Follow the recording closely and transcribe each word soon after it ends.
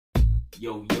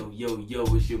Yo,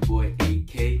 it's your boy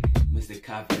AK, Mr.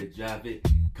 Copy to Drop It,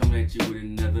 coming at you with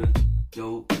another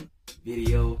dope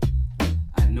video.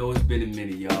 I know it's been a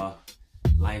minute, y'all.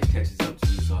 Life catches up to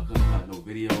me, so I couldn't put no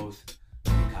videos.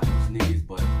 I caught those niggas,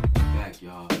 but I'm back,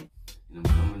 y'all. And I'm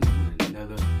coming with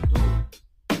another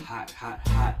dope, hot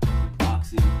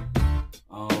boxing.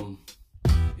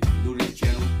 If you're new to this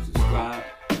channel, subscribe,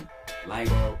 like,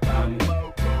 comment,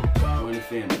 join the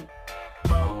family.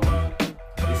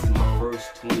 This is my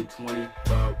first 2020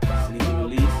 sneaker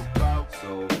release, so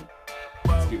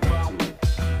let's get right to it.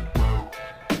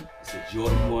 It's a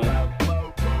Jordan 1.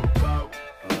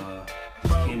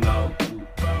 This came out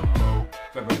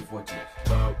February 14th.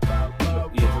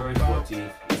 Yeah, February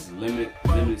 14th. This is limited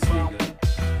sneaker.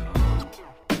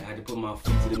 I had to put my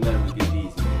feet to the metal to get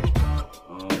these, man.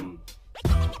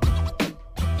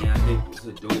 Yeah, I think it's a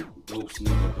dope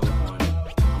sneaker, dope one.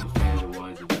 I'm a fan of the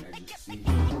ones, as you can see.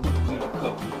 Got a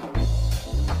couple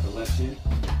in my collection.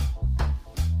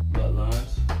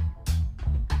 Bloodlines.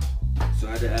 So I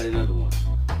had to add another one.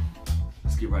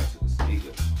 Let's get right to the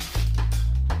sneaker.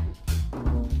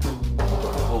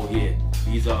 Oh yeah,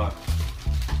 these are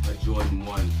a Jordan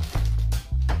 1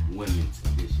 women's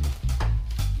edition.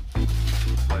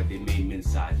 But they made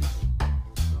men's sizes.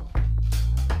 So,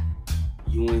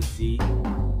 UNC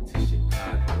to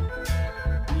Chicago.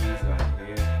 These right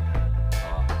here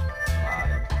are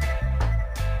fire.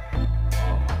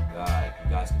 Oh my God, you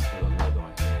guys can feel the leather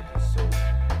on here. It's so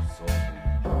soft.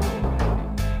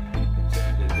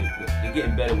 They're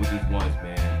getting better with these ones,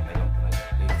 man.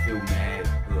 They feel mad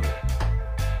good.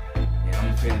 And I'm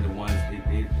a fan of the ones.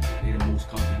 They're the most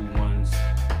comfortable ones.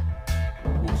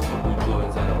 Most comfortable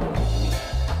Jordans out of all.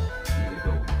 These are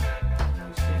dope. You know,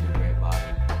 standard red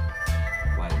bottom,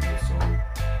 white midsole,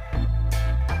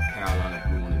 Carolina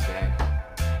blue on the back,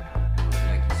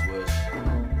 Nike swoosh,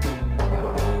 got a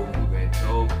gold red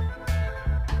toe.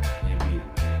 Can't beat it,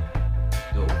 man.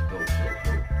 Dope.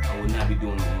 I would not be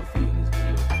doing it on my feet in this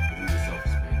video. These are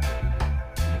self-sustained, and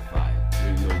they're fire.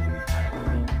 You know you're gonna be hot on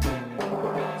me.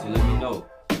 So let me know.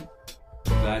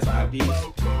 You guys have these?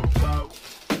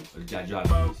 Or did y'all drop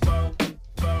these?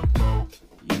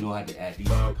 You know how to add these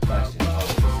to the collection.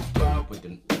 Put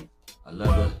a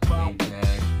leather name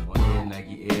tag on here,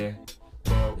 Nike Air.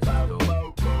 This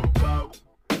is dope.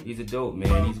 These are dope,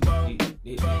 man.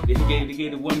 They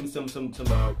gave the women some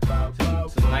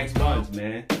nice ones,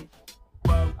 man. I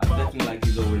definitely like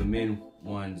these over the men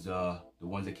ones. The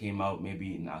ones that came out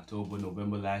maybe in October,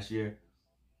 November last year.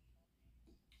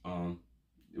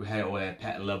 It had all that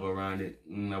patent leather around it.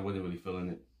 I wasn't really feeling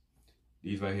it.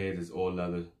 These right here is all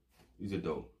leather. These are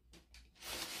dope.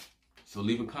 So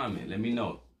leave a comment. Let me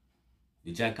know.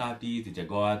 Did y'all cop these? Did y'all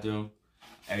go after them?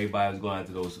 Everybody was going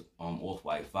after those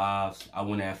off-white 5s. I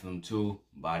went after them too,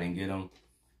 but I didn't get them.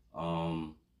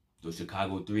 Those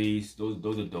Chicago 3s,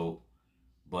 those are dope.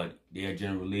 But they're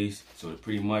general release, so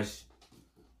pretty much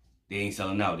they ain't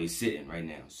selling out. They're sitting right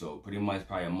now. So pretty much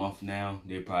probably a month now,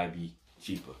 they'll probably be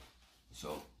cheaper.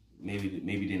 So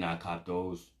maybe they not cop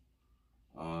those.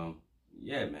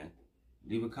 Yeah, man.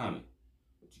 Leave a comment.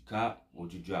 What you cop,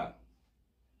 what you drop.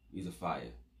 These are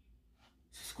fire.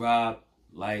 Subscribe,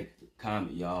 like,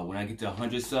 comment, y'all. When I get to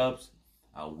 100 subs,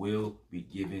 I will be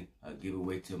giving a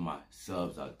giveaway to my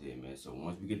subs out there, man. So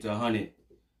once we get to 100,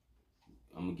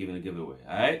 I'm gonna give it a giveaway.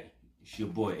 All right? It's your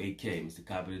boy AK, Mr.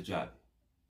 Copy to Drop It.